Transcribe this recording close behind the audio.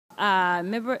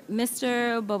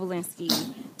Mr.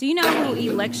 Bobulinski, do you know who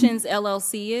Elections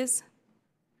LLC is?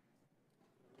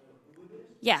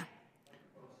 Yeah.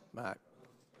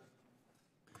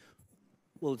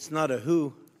 Well, it's not a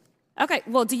who. Okay,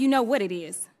 well, do you know what it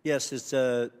is? Yes, it's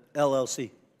a LLC.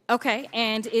 Okay,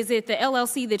 and is it the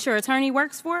LLC that your attorney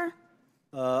works for?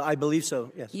 I believe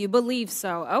so, yes. You believe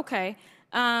so, okay.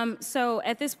 So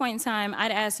at this point in time,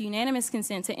 I'd ask unanimous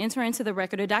consent to enter into the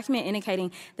record a document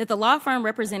indicating that the law firm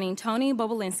representing Tony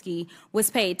Bobulinski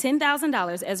was paid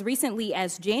 $10,000 as recently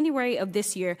as January of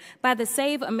this year by the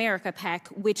Save America PAC,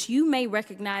 which you may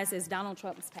recognize as Donald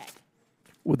Trump's PAC.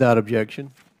 Without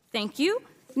objection. Thank you.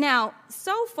 Now,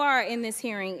 so far in this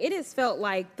hearing, it has felt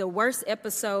like the worst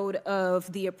episode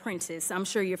of The Apprentice. I'm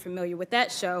sure you're familiar with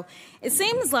that show. It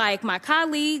seems like my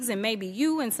colleagues and maybe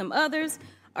you and some others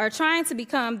are trying to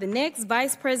become the next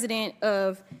vice president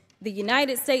of the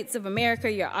United States of America.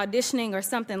 You're auditioning or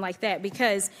something like that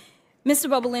because, Mr.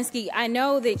 Bobulinski, I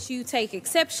know that you take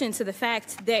exception to the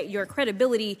fact that your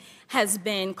credibility has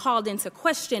been called into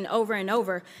question over and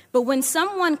over. But when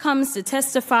someone comes to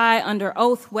testify under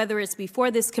oath, whether it's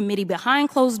before this committee, behind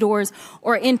closed doors,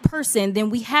 or in person, then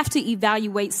we have to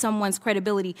evaluate someone's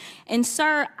credibility. And,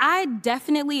 sir, I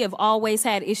definitely have always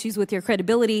had issues with your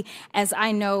credibility, as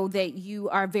I know that you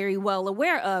are very well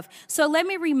aware of. So let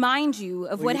me remind you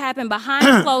of what happened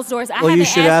behind closed doors. Well, you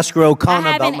should ask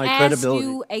O'Connor about my credibility. I haven't asked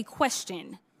you a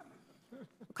question.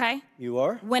 Okay? You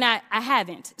are? When I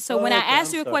haven't. So when I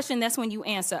ask you a question, that's when you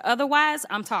answer. Otherwise,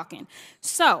 I'm talking.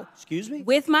 So, excuse me?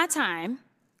 With my time,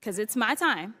 because it's my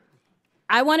time,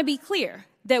 I want to be clear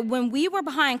that when we were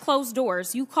behind closed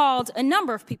doors, you called a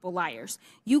number of people liars.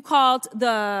 You called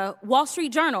the Wall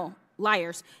Street Journal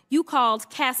liars. You called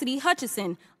Cassidy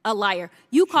Hutchinson a liar.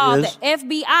 You called the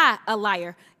FBI a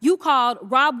liar. You called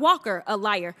Rob Walker a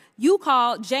liar. You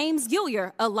called James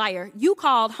Gilliar a liar. You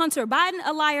called Hunter Biden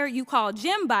a liar. You called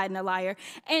Jim Biden a liar.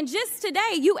 And just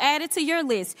today, you added to your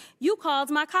list, you called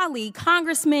my colleague,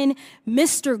 Congressman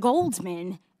Mr.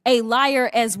 Goldman, a liar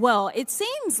as well. It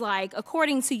seems like,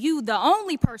 according to you, the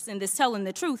only person that's telling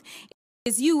the truth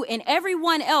is you and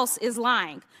everyone else is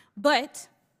lying. But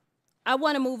I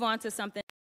want to move on to something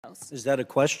else. Is that a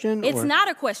question? It's not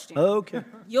a question. Oh, okay.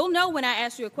 You'll know when I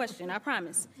ask you a question, I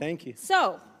promise. Thank you.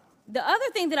 So the other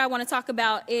thing that I want to talk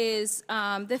about is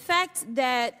the fact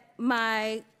that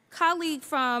my colleague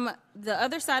from the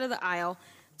other side of the aisle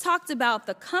talked about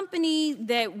the company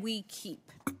that we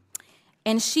keep.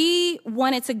 And she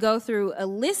wanted to go through a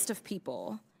list of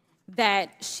people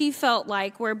that she felt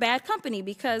like were bad company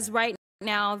because right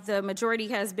now the majority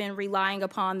has been relying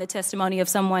upon the testimony of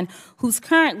someone who's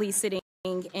currently sitting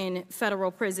in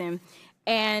federal prison.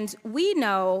 And we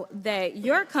know that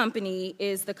your company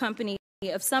is the company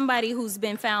of somebody who's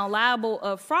been found liable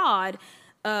of fraud,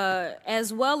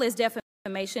 as well as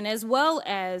defamation, as well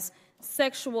as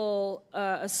sexual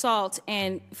assault,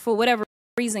 and for whatever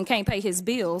reason can't pay his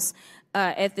bills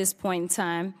at this point in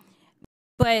time.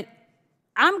 But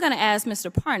I'm going to ask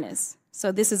Mr. Parnas,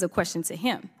 so this is a question to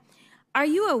him. Are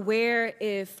you aware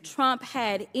if Trump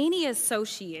had any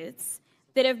associates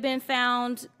that have been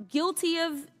found guilty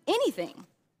of anything?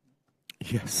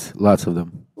 Yes, lots of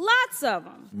them. Lots of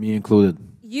them. Me included.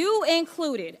 You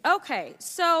included. Okay,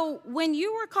 so when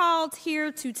you were called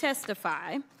here to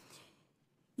testify,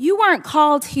 you weren't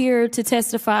called here to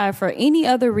testify for any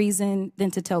other reason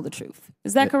than to tell the truth.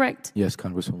 Is that correct? Yes,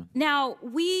 Congresswoman. Now,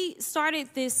 we started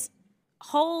this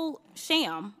whole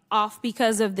sham off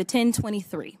because of the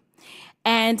 1023,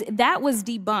 and that was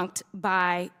debunked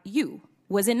by you,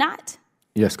 was it not?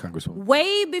 Yes, Congresswoman.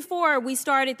 Way before we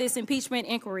started this impeachment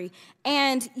inquiry.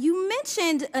 And you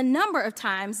mentioned a number of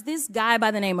times this guy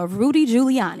by the name of Rudy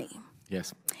Giuliani.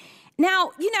 Yes.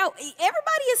 Now, you know,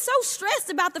 everybody is so stressed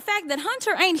about the fact that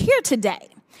Hunter ain't here today.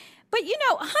 But, you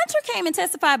know, Hunter came and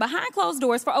testified behind closed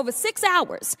doors for over 6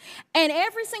 hours. And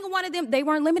every single one of them, they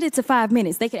weren't limited to 5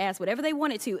 minutes. They could ask whatever they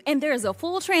wanted to. And there's a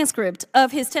full transcript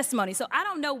of his testimony. So I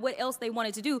don't know what else they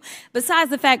wanted to do besides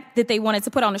the fact that they wanted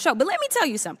to put on a show. But let me tell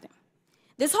you something.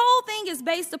 This whole thing is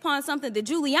based upon something that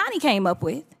Giuliani came up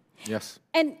with. Yes.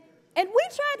 And we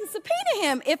tried to subpoena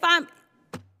him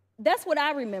that's what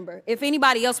I remember. If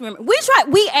anybody else remember,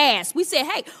 we asked, we said,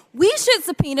 hey, we should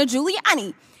subpoena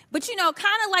Giuliani. But you know,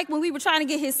 kind of like when we were trying to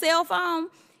get his cell phone,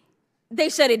 they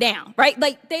shut it down, right?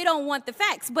 Like they don't want the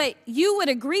facts. But you would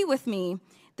agree with me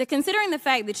that considering the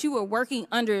fact that you were working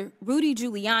under Rudy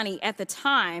Giuliani at the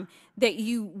time that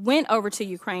you went over to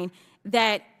Ukraine,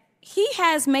 that he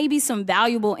has maybe some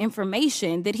valuable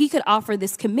information that he could offer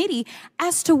this committee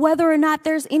as to whether or not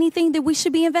there's anything that we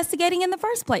should be investigating in the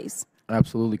first place.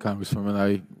 Absolutely, Congresswoman.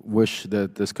 I wish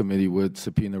that this committee would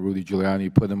subpoena Rudy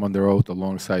Giuliani, put him under oath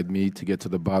alongside me to get to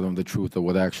the bottom of the truth of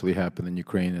what actually happened in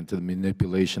Ukraine and to the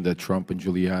manipulation that Trump and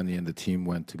Giuliani and the team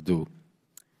went to do.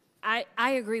 I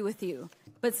agree with you,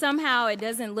 but somehow it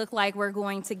doesn't look like we're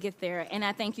going to get there, and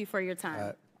I thank you for your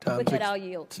time. With that, I'll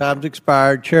yield. Time's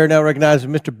expired. Chair now recognizes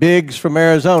Mr. Biggs from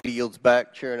Arizona. He yields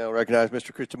back. Chair now recognizes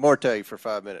Mr. Kristamorte for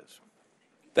 5 minutes.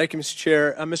 Thank you, Mr.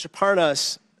 Chair. Mr.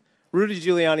 Parnas, Rudy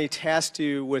Giuliani tasked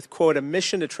you with, quote, a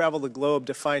mission to travel the globe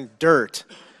to find dirt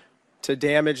to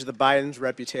damage the Biden's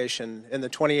reputation in the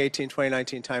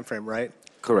 2018-2019 timeframe, right?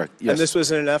 Correct, yes. And this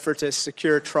was in an effort to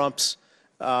secure Trump's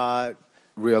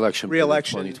re-election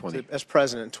as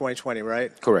president in 2020,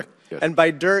 right? Correct, yes. And by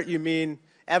dirt, you mean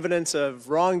evidence of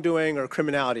wrongdoing or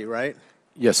criminality, right?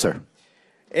 Yes, sir.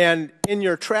 And in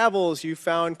your travels, you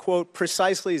found, quote,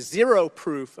 precisely zero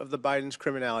proof of the Biden's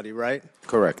criminality, right?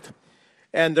 Correct.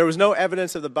 And there was no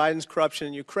evidence of the Biden's corruption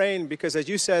in Ukraine because, as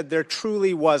you said, there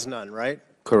truly was none, right?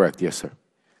 Correct, yes, sir.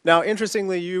 Now,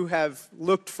 interestingly, you have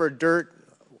looked for dirt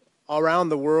around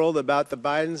the world about the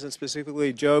Bidens and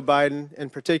specifically Joe Biden in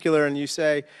particular, and you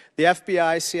say the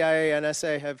FBI, CIA,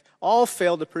 NSA have all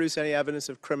failed to produce any evidence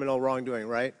of criminal wrongdoing,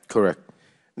 right? Correct.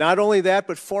 Not only that,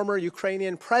 but former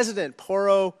Ukrainian President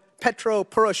Petro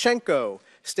Poroshenko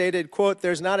stated, quote,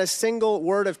 there's not a single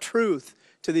word of truth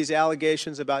to these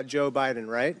allegations about Joe Biden,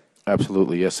 right?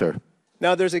 Absolutely, yes, sir.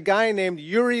 Now, there's a guy named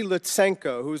Yuri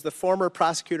Lutsenko, who's the former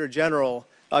prosecutor general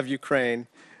of Ukraine,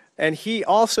 and he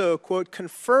also, quote,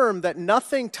 confirmed that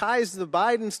nothing ties the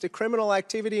Bidens to criminal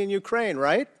activity in Ukraine,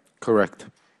 right? Correct.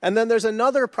 And then there's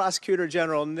another prosecutor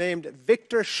general named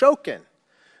Viktor Shokin,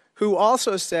 who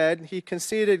also said he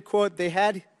conceded, quote,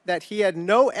 that he had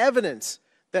no evidence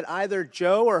that either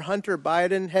Joe or Hunter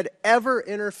Biden had ever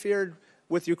interfered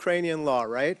with Ukrainian law,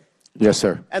 right? Yes,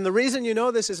 sir. And the reason you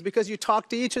know this is because you talked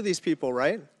to each of these people,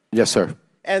 right? Yes, sir.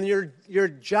 And your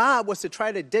job was to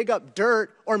try to dig up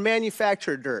dirt or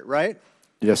manufacture dirt, right?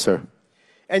 Yes, sir.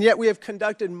 And yet we have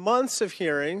conducted months of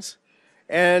hearings,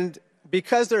 and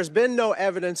because there's been no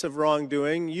evidence of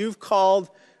wrongdoing, you've called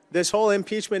this whole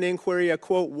impeachment inquiry a,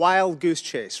 quote, wild goose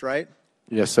chase, right?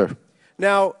 Yes, sir.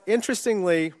 Now,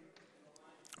 interestingly,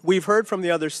 we've heard from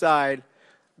the other side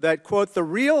that, quote, the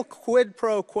real quid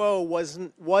pro quo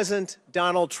wasn't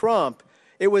Donald Trump.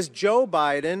 It was Joe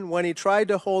Biden when he tried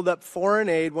to hold up foreign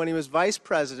aid when he was vice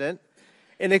president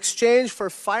in exchange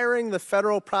for firing the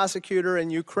federal prosecutor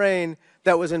in Ukraine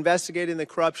that was investigating the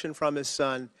corruption from his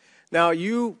son. Now,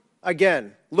 you,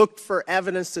 again, looked for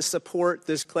evidence to support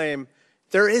this claim.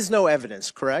 There is no evidence,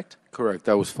 correct? Correct.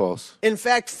 That was false. In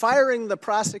fact, firing the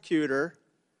prosecutor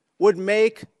would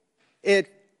make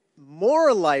it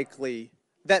more likely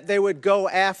that they would go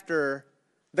after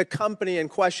the company in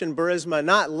question, Burisma,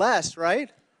 not less,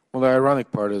 right? Well, the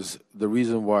ironic part is the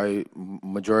reason why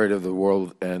majority of the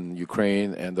world and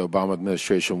Ukraine and the Obama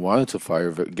administration wanted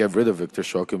to get rid of Viktor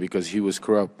Shokin because he was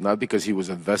corrupt, not because he was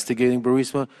investigating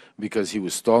Burisma, because he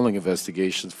was stalling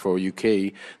investigations for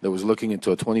UK that was looking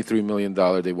into a $23 million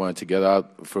they wanted to get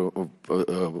out from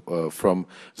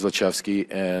Zlochevsky,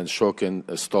 and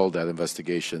Shokin stalled that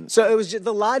investigation. So it was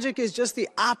the logic is just the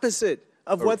opposite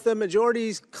of what the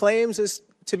majority claims is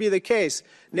to be the case,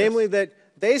 namely that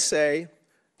they say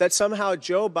that somehow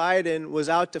Joe Biden was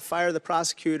out to fire the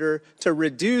prosecutor to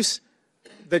reduce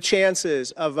the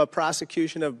chances of a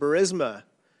prosecution of Burisma.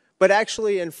 But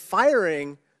actually, in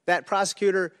firing that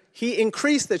prosecutor, he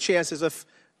increased the chances of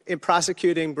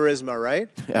prosecuting Burisma, right?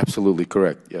 Absolutely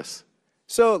correct, yes.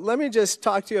 So let me just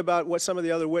talk to you about what some of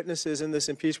the other witnesses in this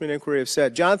impeachment inquiry have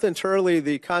said. Jonathan Turley,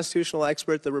 the constitutional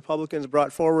expert the Republicans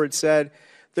brought forward, said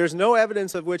there's no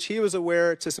evidence of which he was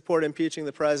aware to support impeaching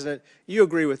the president. You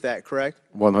agree with that, correct?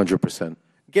 100%.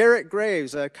 Garrett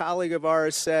Graves, a colleague of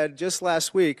ours, said just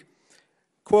last week,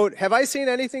 quote, have I seen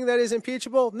anything that is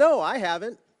impeachable? No, I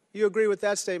haven't. You agree with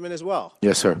that statement as well?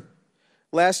 Yes, sir.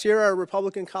 Last year, our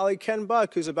Republican colleague Ken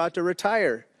Buck, who's about to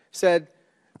retire, said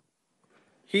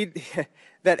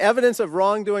that evidence of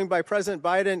wrongdoing by President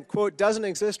Biden, quote, doesn't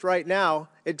exist right now.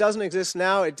 It doesn't exist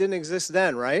now. It didn't exist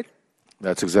then, right?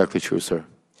 That's exactly true, sir.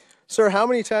 Sir, how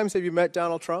many times have you met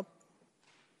Donald Trump?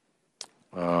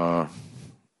 Well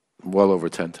over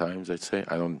 10 times, I'd say.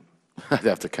 I'd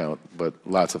have to count, but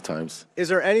lots of times. Is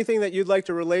there anything that you'd like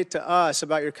to relate to us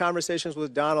about your conversations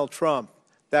with Donald Trump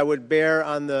that would bear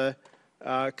on the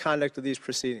conduct of these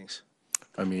proceedings?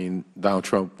 I mean, Donald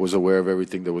Trump was aware of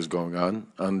everything that was going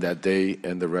on that day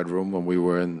in the Red Room when we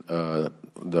were in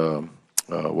the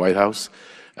White House.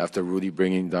 after Rudy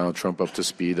bringing Donald Trump up to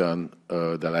speed on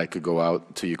that I could go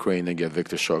out to Ukraine and get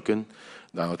Viktor Shokin.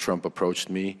 Donald Trump approached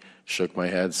me, shook my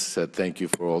head, said, "Thank you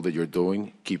for all that you're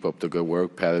doing. Keep up the good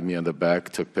work," patted me on the back,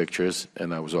 took pictures,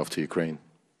 and I was off to Ukraine.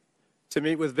 To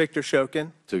meet with Viktor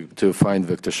Shokin? To find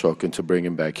Viktor Shokin, to bring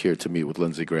him back here to meet with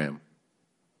Lindsey Graham.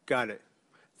 Got it.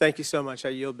 Thank you so much. I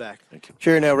yield back. Thank you.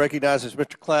 Chair now recognizes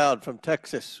Mr. Cloud from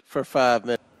Texas for 5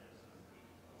 minutes.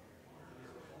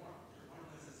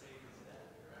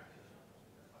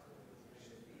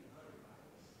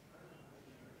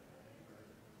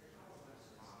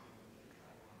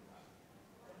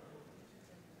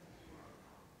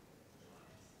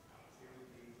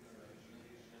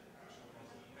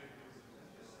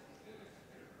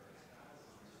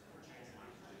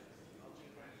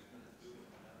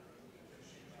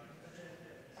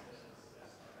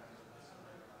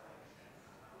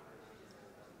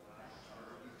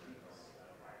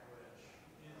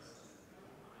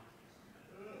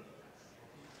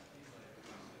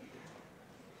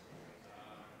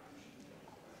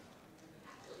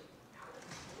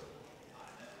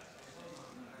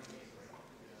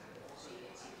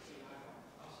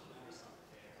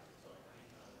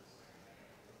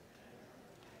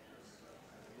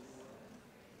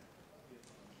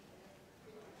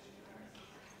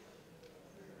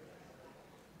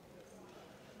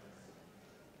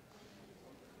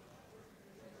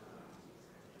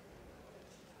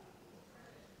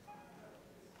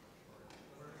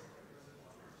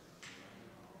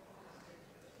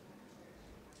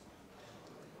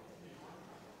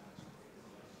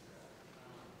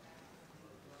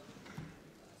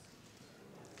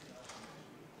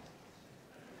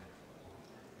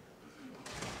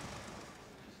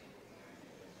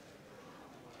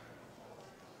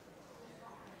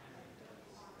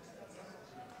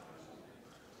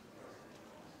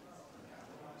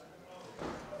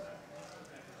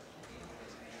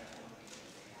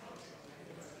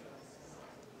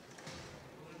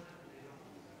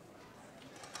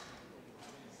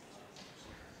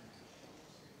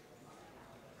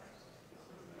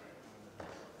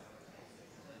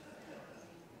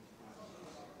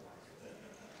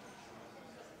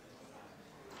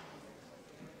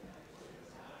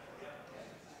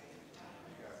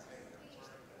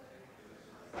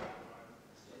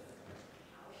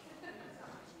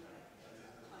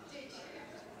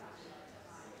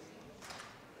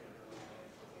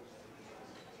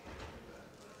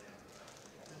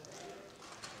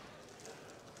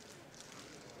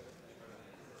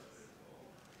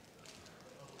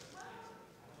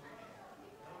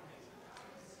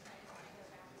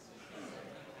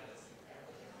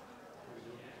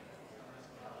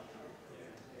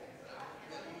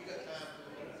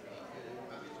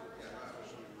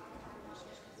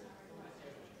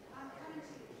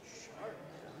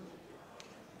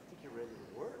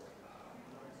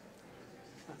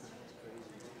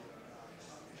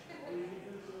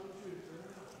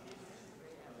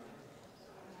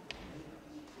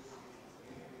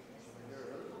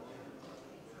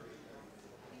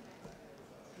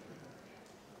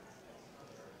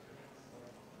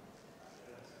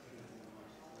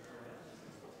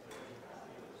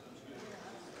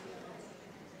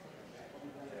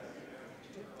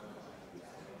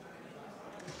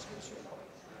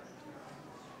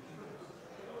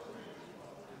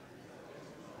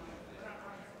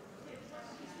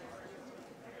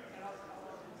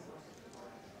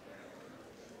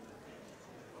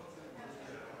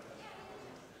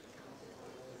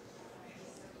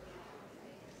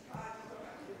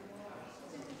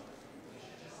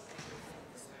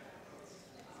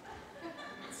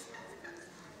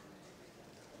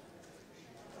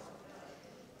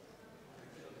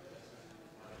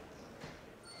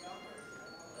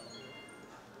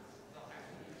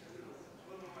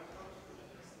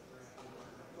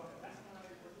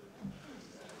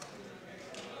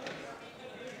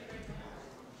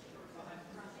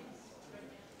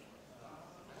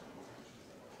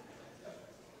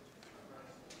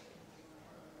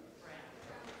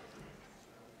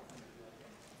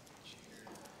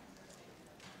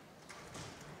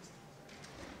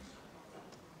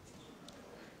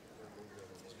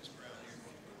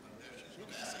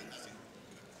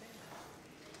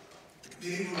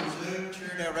 Meeting will resume.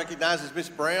 Chair now recognizes Ms.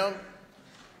 Brown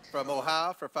from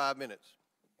Ohio for 5 minutes.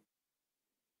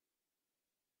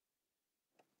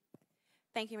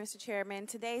 Thank you, Mr. Chairman.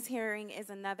 Today's hearing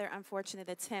is another unfortunate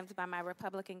attempt by my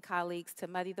Republican colleagues to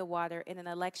muddy the water in an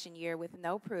election year with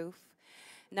no proof,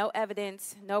 no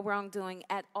evidence, no wrongdoing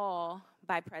at all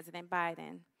by President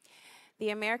Biden. The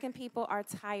American people are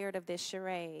tired of this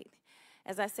charade.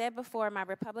 As I said before, my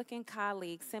Republican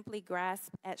colleagues simply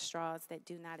grasp at straws that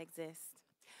do not exist.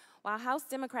 While House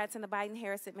Democrats in the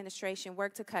Biden-Harris administration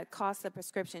work to cut costs of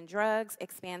prescription drugs,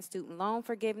 expand student loan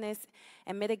forgiveness,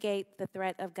 and mitigate the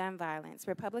threat of gun violence,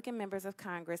 Republican members of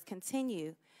Congress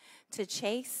continue to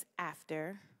chase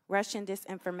after Russian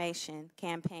disinformation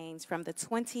campaigns from the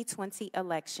 2020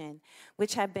 election,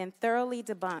 which have been thoroughly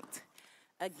debunked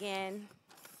again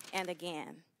and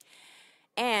again.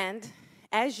 And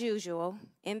as usual,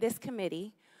 in this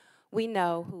committee, we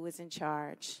know who is in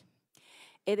charge.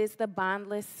 It is the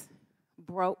bondless,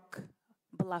 broke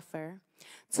bluffer,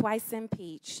 twice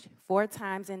impeached, 4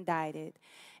 times indicted,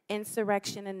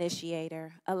 insurrection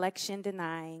initiator, election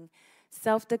denying,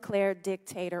 self-declared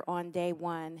dictator on day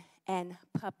one, and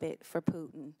puppet for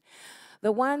Putin.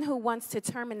 The one who wants to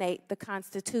terminate the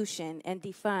Constitution and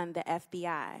defund the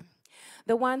FBI.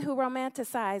 The one who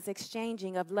romanticized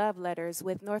exchanging of love letters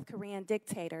with North Korean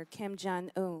dictator Kim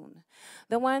Jong-un.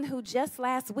 The one who just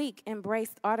last week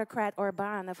embraced autocrat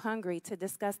Orban of Hungary to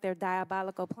discuss their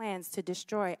diabolical plans to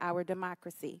destroy our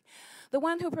democracy. The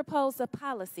one who proposed a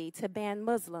policy to ban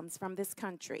Muslims from this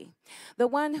country. The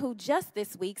one who just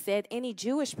this week said any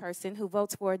Jewish person who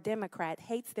votes for a Democrat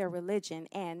hates their religion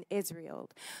and Israel.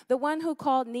 The one who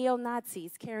called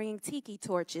neo-Nazis carrying tiki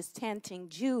torches chanting,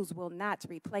 "Jews will not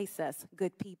replace us,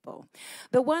 good people."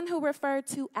 The one who referred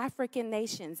to African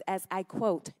nations as, I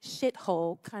quote,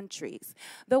 shithole countries.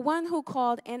 The one who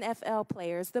called NFL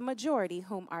players, the majority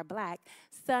whom are black,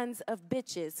 sons of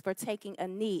bitches for taking a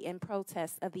knee in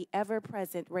protest of the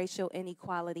ever-present racial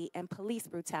inequality and police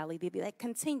brutality that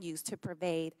continues to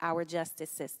pervade our justice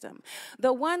system.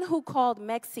 The one who called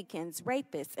Mexicans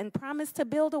rapists and promised to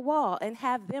build a wall and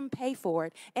have them pay for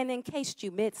it, and in case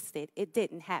you missed it, it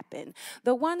didn't happen.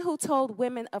 The one who told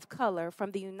women of color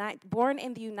from the born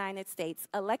in the United States,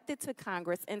 elected to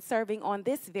Congress and serving on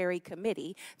this very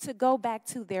committee, to go back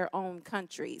to their own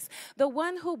countries. The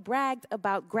one who bragged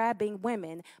about grabbing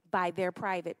women by their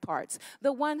private parts.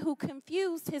 The one who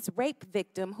confused his rape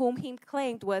victim, whom he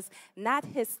claimed was not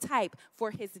his type,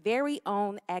 for his very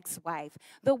own ex-wife.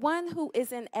 The one who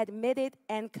is an admitted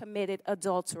and committed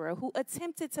adulterer, who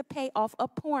attempted to pay off a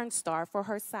porn star for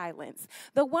her silence.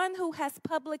 The one who has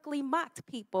publicly mocked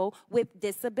people with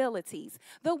disabilities.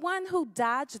 The one who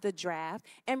dodged the draft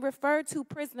and referred to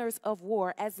prisoners of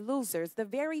war as losers, the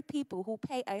very people who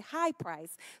pay a high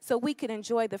price so we can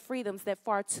enjoy the freedoms that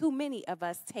far too many of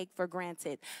us take for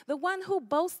granted. The one who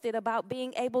boasted about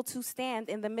being able to stand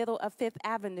in the middle of Fifth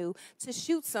Avenue to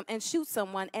shoot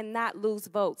someone and not lose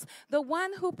votes. The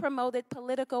one who promoted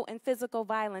political and physical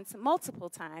violence multiple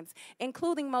times,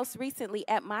 including most recently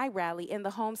at my rally in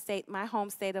my home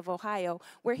state of Ohio,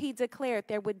 where he declared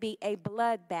there would be a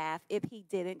bloodbath if he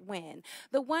didn't win.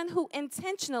 The one who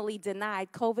intentionally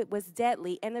denied COVID was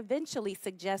deadly and eventually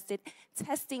suggested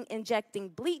injecting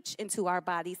bleach into our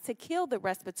bodies to kill the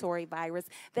respiratory virus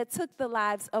that took the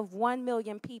lives of 1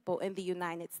 million people in the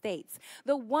United States.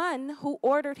 The one who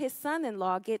ordered his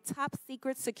son-in-law get top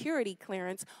secret security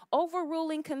clearance,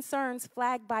 overruling concerns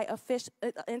flagged by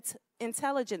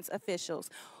intelligence officials,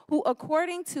 who,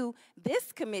 according to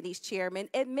this committee's chairman,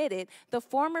 admitted the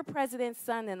former president's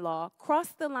son-in-law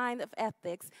crossed the line of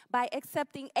ethics by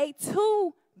accepting a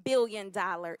 $2 billion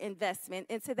investment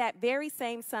into that very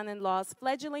same son-in-law's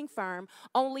fledgling firm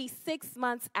only 6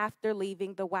 months after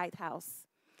leaving the White House.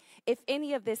 If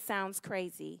any of this sounds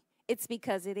crazy, it's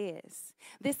because it is.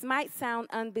 This might sound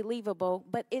unbelievable,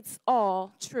 but it's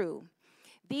all true.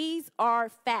 These are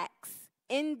facts,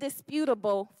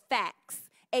 indisputable facts,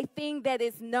 a thing that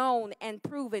is known and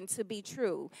proven to be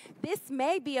true. This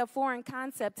may be a foreign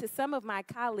concept to some of my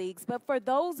colleagues, but for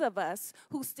those of us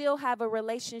who still have a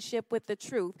relationship with the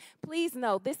truth, please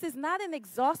know this is not an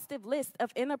exhaustive list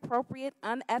of inappropriate,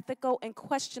 unethical, and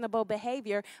questionable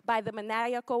behavior by the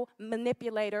maniacal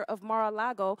manipulator of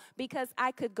Mar-a-Lago, because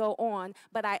I could go on,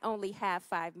 but I only have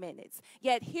 5 minutes.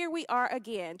 Yet here we are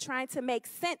again, trying to make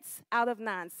sense out of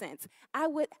nonsense. I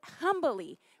would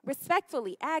humbly,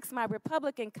 respectfully ask my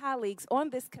Republican colleagues on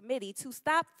this committee to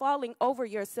stop falling over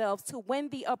yourselves to win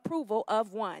the approval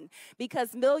of one,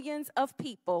 because millions of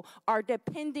people are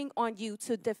depending on you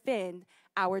to defend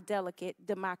our delicate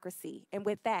democracy. And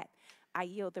with that, I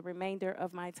yield the remainder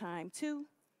of my time to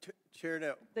Chair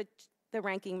now. the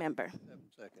ranking member. 7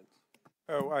 seconds.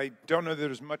 Oh, I don't know that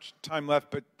there's much time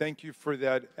left, but thank you for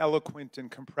that eloquent and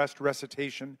compressed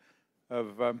recitation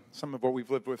of some of what we've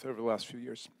lived with over the last few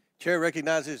years. Chair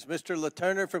recognizes Mr.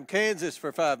 LaTurner from Kansas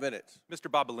for 5 minutes.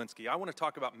 Mr. Bobulinski, I want to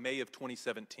talk about May of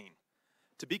 2017.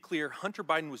 To be clear, Hunter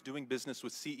Biden was doing business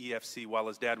with CEFC while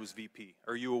his dad was VP.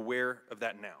 Are you aware of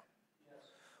that now?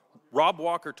 Yes. Rob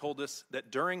Walker told us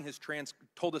that during his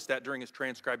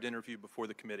transcribed interview before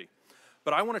the committee.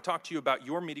 But I want to talk to you about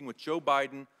your meeting with Joe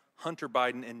Biden, Hunter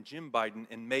Biden, and Jim Biden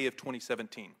in May of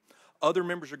 2017. Other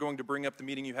members are going to bring up the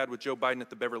meeting you had with Joe Biden at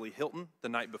the Beverly Hilton the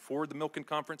night before the Milken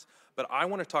Conference, but I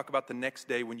want to talk about the next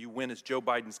day when you went as Joe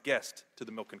Biden's guest to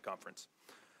the Milken Conference.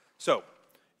 So,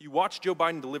 you watched Joe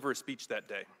Biden deliver a speech that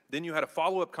day. Then you had a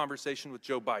follow-up conversation with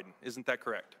Joe Biden. Isn't that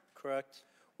correct? Correct.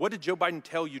 What did Joe Biden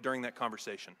tell you during that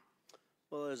conversation?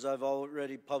 Well, as I've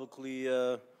already publicly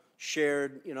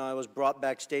shared, I was brought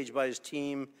backstage by his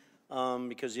team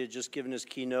because he had just given his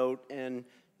keynote, and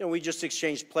we just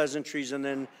exchanged pleasantries, and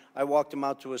then I walked him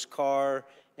out to his car,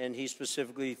 and he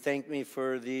specifically thanked me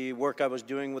for the work I was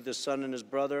doing with his son and his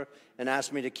brother and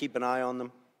asked me to keep an eye on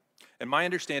them. And my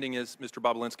understanding is, Mr.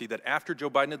 Bobulinski, that after Joe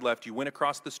Biden had left, you went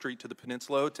across the street to the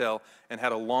Peninsula Hotel and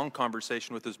had a long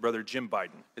conversation with his brother, Jim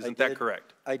Biden. Isn't that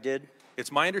correct? I did.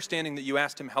 It's my understanding that you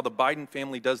asked him how the Biden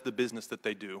family does the business that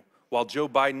they do, while Joe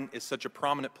Biden is such a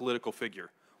prominent political figure.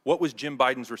 What was Jim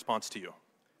Biden's response to you?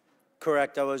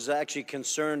 Correct. I was actually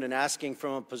concerned and asking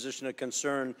from a position of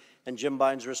concern, and Jim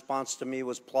Biden's response to me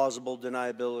was plausible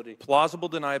deniability. Plausible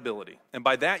deniability. And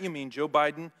by that you mean Joe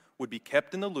Biden would be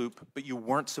kept in the loop, but you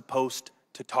weren't supposed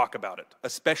to talk about it,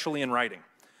 especially in writing.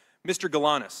 Mr.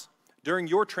 Galanis, during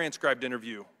your transcribed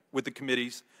interview with the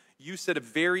committees, you said a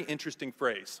very interesting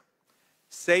phrase.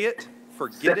 Say it,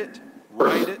 forget it,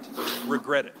 write it,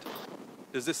 regret it.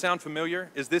 Does this sound familiar?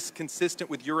 Is this consistent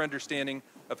with your understanding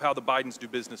of how the Bidens do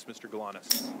business, Mr.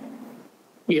 Galanis?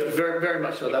 Yeah, very, very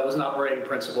much so. That was an operating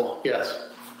principle, yes.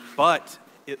 But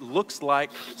it looks like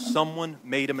someone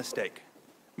made a mistake.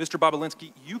 Mr.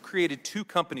 Bobulinski, you created two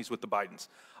companies with the Bidens.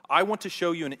 I want to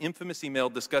show you an infamous email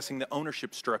discussing the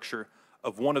ownership structure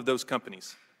of one of those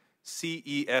companies,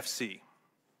 CEFC.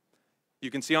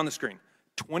 You can see on the screen,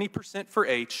 20% for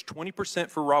H, 20%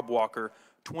 for Rob Walker,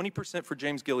 20% for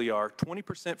James Gilliar,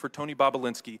 20% for Tony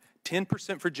Bobulinski,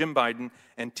 10% for Jim Biden,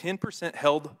 and 10%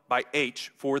 held by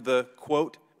H for the,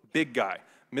 quote, big guy.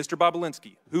 Mr.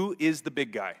 Bobulinski, who is the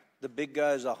big guy? The big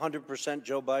guy is 100%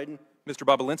 Joe Biden. Mr.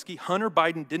 Bobulinski, Hunter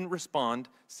Biden didn't respond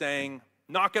saying,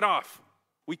 knock it off.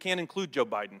 We can't include Joe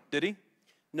Biden, did he?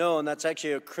 No, and that's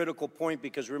actually a critical point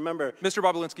because remember... Mr.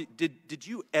 Bobulinski, did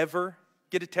you ever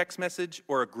get a text message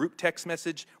or a group text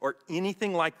message or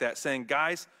anything like that saying,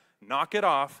 guys, knock it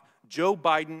off, Joe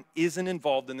Biden isn't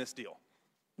involved in this deal?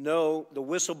 No, the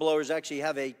whistleblowers actually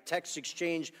have a text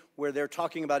exchange where they're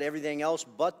talking about everything else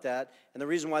but that, and the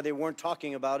reason why they weren't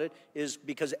talking about it is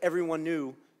because everyone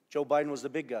knew Joe Biden was the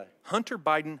big guy. Hunter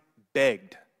Biden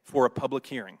begged for a public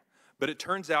hearing, but it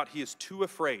turns out he is too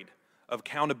afraid of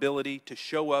accountability to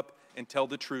show up and tell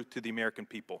the truth to the American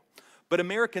people. But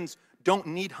Americans don't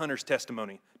need Hunter's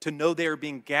testimony to know they are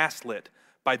being gaslit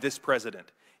by this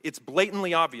president. It's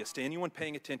blatantly obvious to anyone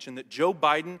paying attention that Joe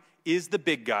Biden is the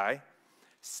big guy.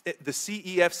 The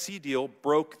CEFC deal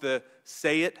broke the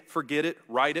say it, forget it,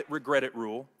 write it, regret it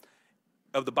rule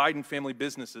of the Biden family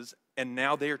businesses, and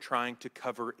now they are trying to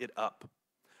cover it up.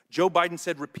 Joe Biden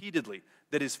said repeatedly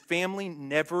that his family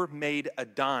never made a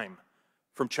dime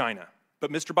from China.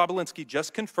 But Mr. Bobulinski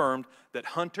just confirmed that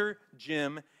Hunter,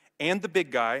 Jim, and the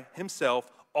big guy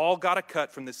himself all got a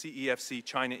cut from the CEFC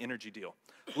China energy deal.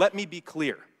 Let me be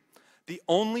clear. The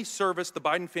only service the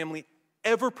Biden family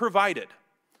ever provided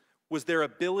was their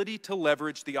ability to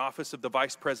leverage the office of the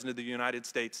Vice President of the United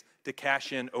States to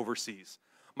cash in overseas.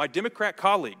 My Democrat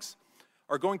colleagues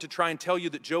are going to try and tell you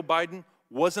that Joe Biden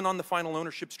wasn't on the final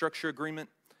ownership structure agreement,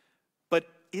 but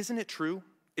isn't it true?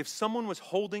 If someone was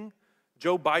holding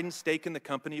Joe Biden's stake in the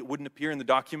company, it wouldn't appear in the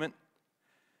document.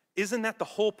 Isn't that the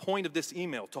whole point of this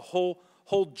email, to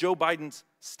hold Joe Biden's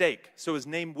stake so his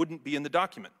name wouldn't be in the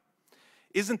document?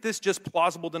 Isn't this just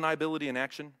plausible deniability in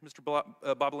action, Mr.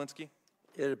 Bobulinski?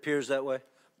 It appears that way.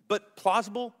 But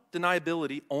plausible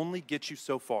deniability only gets you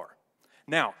so far.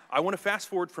 Now, I want to fast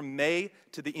forward from May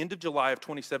to the end of July of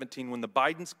 2017 when the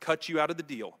Bidens cut you out of the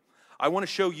deal. I want to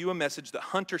show you a message that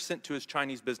Hunter sent to his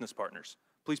Chinese business partners.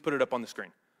 Please put it up on the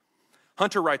screen.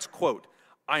 Hunter writes, quote,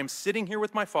 I am sitting here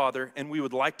with my father and we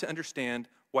would like to understand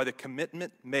why the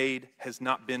commitment made has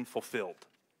not been fulfilled.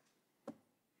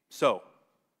 So,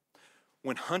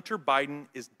 when Hunter Biden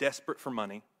is desperate for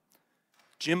money,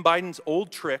 Jim Biden's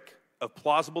old trick of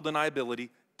plausible deniability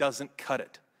doesn't cut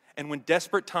it. And when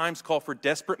desperate times call for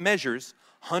desperate measures,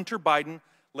 Hunter Biden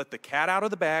let the cat out of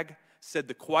the bag, said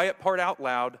the quiet part out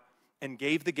loud, and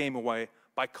gave the game away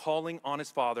by calling on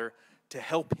his father to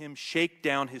help him shake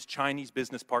down his Chinese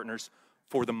business partners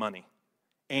for the money.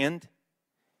 And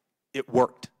it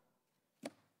worked.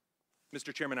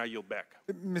 Mr. Chairman, I yield back.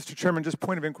 Mr. Chairman, just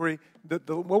point of inquiry.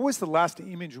 What was the last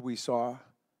image we saw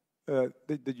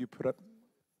that you put up?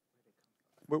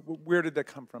 Where did that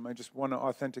come from? I just want to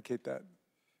authenticate that.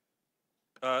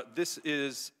 This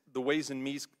is the Ways and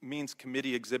Means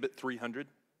Committee Exhibit 300.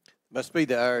 Must be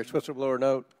the Irish whistleblower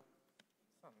note.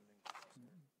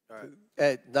 All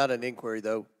right. Not an inquiry,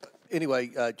 though.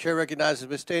 Anyway, Chair recognizes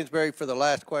Ms. Stansberry for the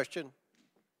last question.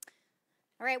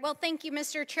 All right, well, thank you,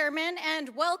 Mr. Chairman,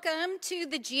 and welcome to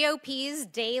the GOP's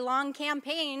day-long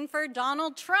campaign for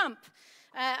Donald Trump.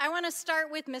 I want to start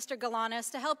with Mr.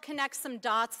 Galanis to help connect some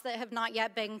dots that have not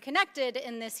yet been connected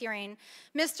in this hearing.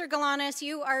 Mr. Galanis,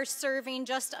 you are serving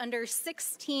just under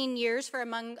 16 years for,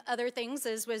 among other things,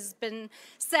 as was been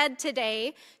said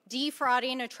today,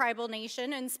 defrauding a tribal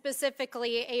nation and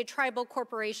specifically a tribal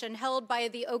corporation held by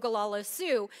the Ogallala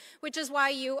Sioux, which is why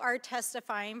you are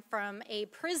testifying from a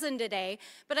prison today.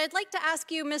 But I'd like to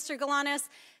ask you, Mr. Galanis,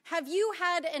 have you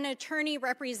had an attorney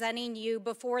representing you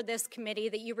before this committee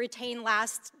that you retained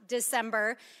last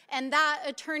December, and that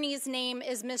attorney's name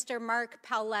is Mr. Mark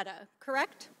Paoletta,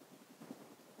 correct?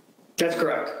 That's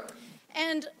correct.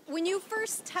 And when you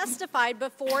first testified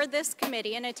before this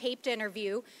committee in a taped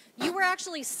interview, you were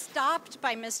actually stopped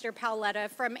by Mr. Paoletta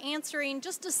from answering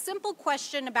just a simple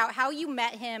question about how you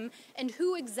met him and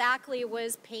who exactly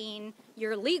was paying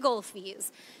your legal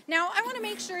fees. Now, I want to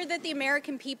make sure that the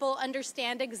American people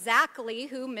understand exactly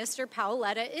who Mr.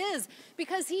 Paoletta is,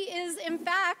 because he is, in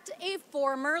fact, a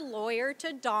former lawyer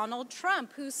to Donald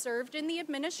Trump, who served in the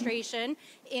administration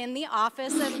in the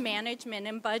Office of Management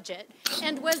and Budget,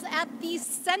 and was at the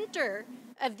center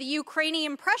of the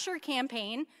Ukrainian pressure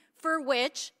campaign for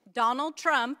which Donald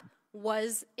Trump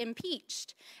was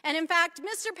impeached. And in fact,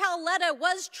 Mr. Paoletta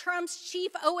was Trump's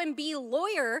chief OMB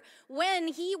lawyer when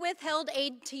he withheld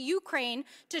aid to Ukraine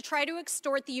to try to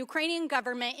extort the Ukrainian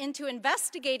government into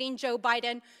investigating Joe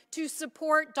Biden to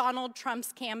support Donald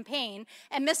Trump's campaign.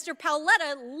 And Mr.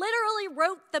 Paoletta literally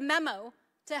wrote the memo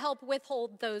to help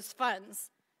withhold those funds.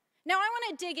 Now, I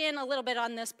want to dig in a little bit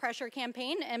on this pressure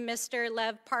campaign, and Mr.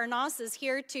 Lev Parnas is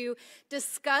here to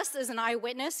discuss as an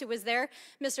eyewitness who was there.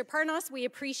 Mr. Parnas, we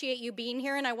appreciate you being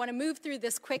here, and I want to move through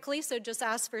this quickly, so just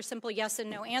ask for simple yes and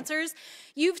no answers.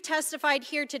 You've testified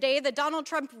here today that Donald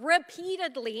Trump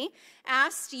repeatedly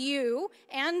asked you,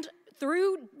 and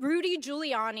through Rudy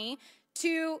Giuliani,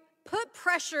 to put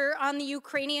pressure on the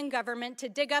Ukrainian government to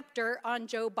dig up dirt on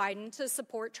Joe Biden to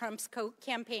support Trump's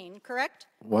campaign, correct?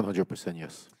 100%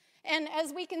 yes. And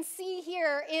as we can see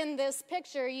here in this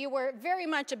picture, you were very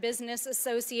much a business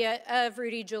associate of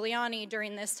Rudy Giuliani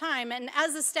during this time. And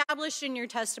as established in your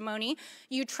testimony,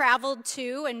 you traveled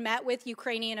to and met with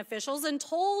Ukrainian officials and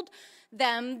told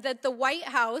them that the White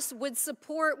House would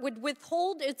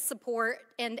withhold its support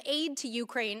and aid to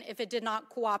Ukraine if it did not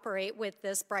cooperate with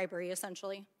this bribery,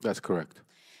 essentially. That's correct.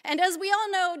 And as we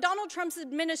all know, Donald Trump's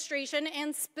administration,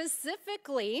 and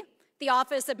specifically the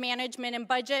Office of Management and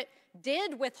Budget,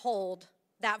 did withhold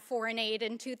that foreign aid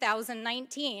in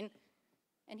 2019.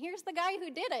 And here's the guy who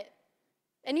did it.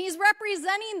 And he's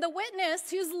representing the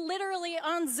witness who's literally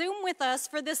on Zoom with us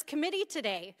for this committee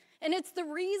today. And it's the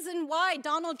reason why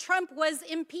Donald Trump was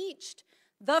impeached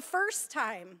the first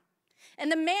time.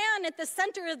 And the man at the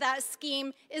center of that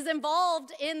scheme is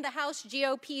involved in the House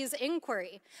GOP's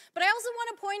inquiry. But I also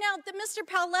want to point out that Mr.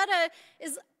 Paoletta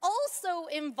is also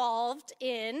involved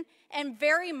in and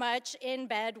very much in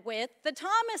bed with the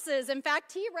Thomases. In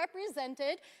fact, he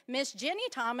represented Miss Ginny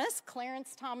Thomas,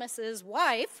 Clarence Thomas's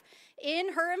wife,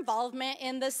 in her involvement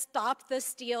in the Stop the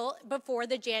Steal before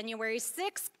the January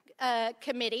 6th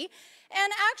committee,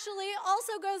 and actually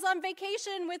also goes on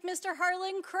vacation with Mr.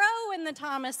 Harlan Crow and the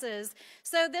Thomases.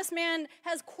 So this man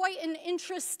has quite an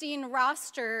interesting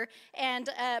roster and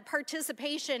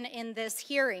participation in this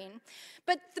hearing.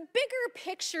 But the bigger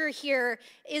picture here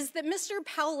is that Mr.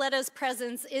 Paoletta's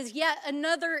presence is yet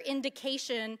another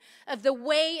indication of the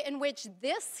way in which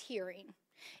this hearing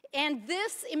and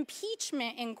this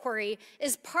impeachment inquiry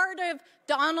is part of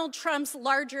Donald Trump's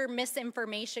larger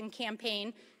misinformation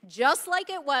campaign, just like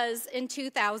it was in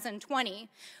 2020,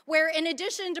 where in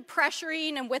addition to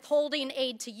pressuring and withholding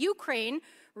aid to Ukraine,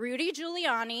 Rudy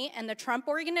Giuliani and the Trump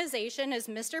Organization, as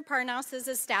Mr. Parnas has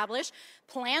established,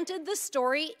 planted the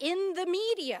story in the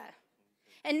media.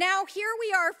 And now here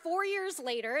we are 4 years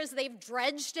later as they've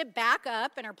dredged it back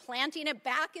up and are planting it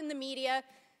back in the media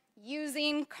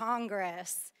using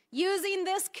Congress, using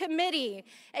this committee,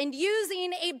 and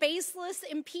using a baseless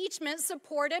impeachment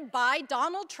supported by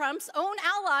Donald Trump's own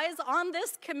allies on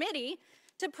this committee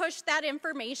to push that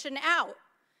information out.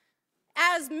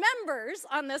 As members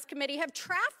on this committee have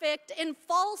trafficked in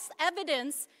false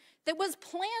evidence that was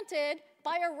planted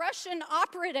by a Russian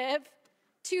operative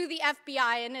to the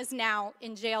FBI and is now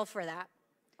in jail for that.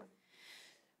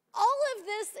 All of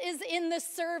this is in the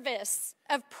service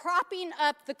of propping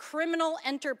up the criminal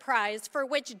enterprise for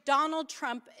which Donald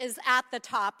Trump is at the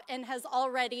top and has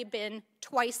already been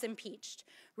twice impeached.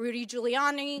 Rudy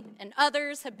Giuliani and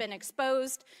others have been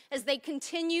exposed as they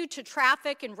continue to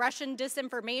traffic in Russian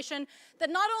disinformation that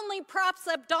not only props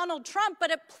up Donald Trump,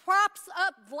 but it props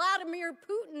up Vladimir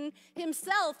Putin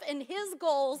himself and his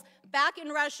goals back in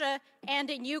Russia and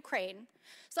in Ukraine.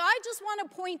 So I just want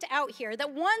to point out here that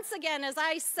once again, as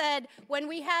I said when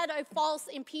we had a false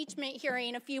impeachment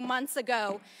hearing a few months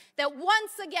ago, that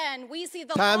once again we see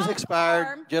the time's long expired.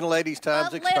 arm, Gentlelady's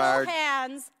time's expired. little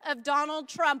hands of Donald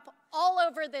Trump all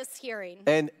over this hearing.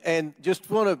 And just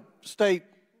want to state,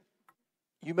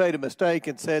 you made a mistake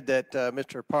and said that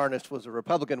Mr. Parnas was a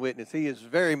Republican witness. He is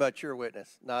very much your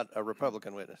witness, not a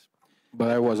Republican witness. But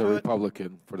I was a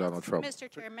Republican for Donald Trump. Mr.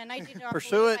 Chairman, I do not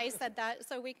Pursuant- believe I said that,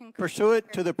 so we can...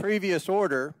 Pursuant to the previous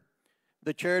order,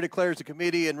 the chair declares the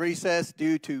committee in recess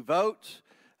due to votes.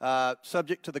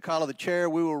 Subject to the call of the chair,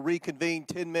 we will reconvene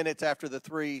 10 minutes after the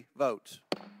 3 votes.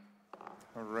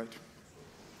 All right.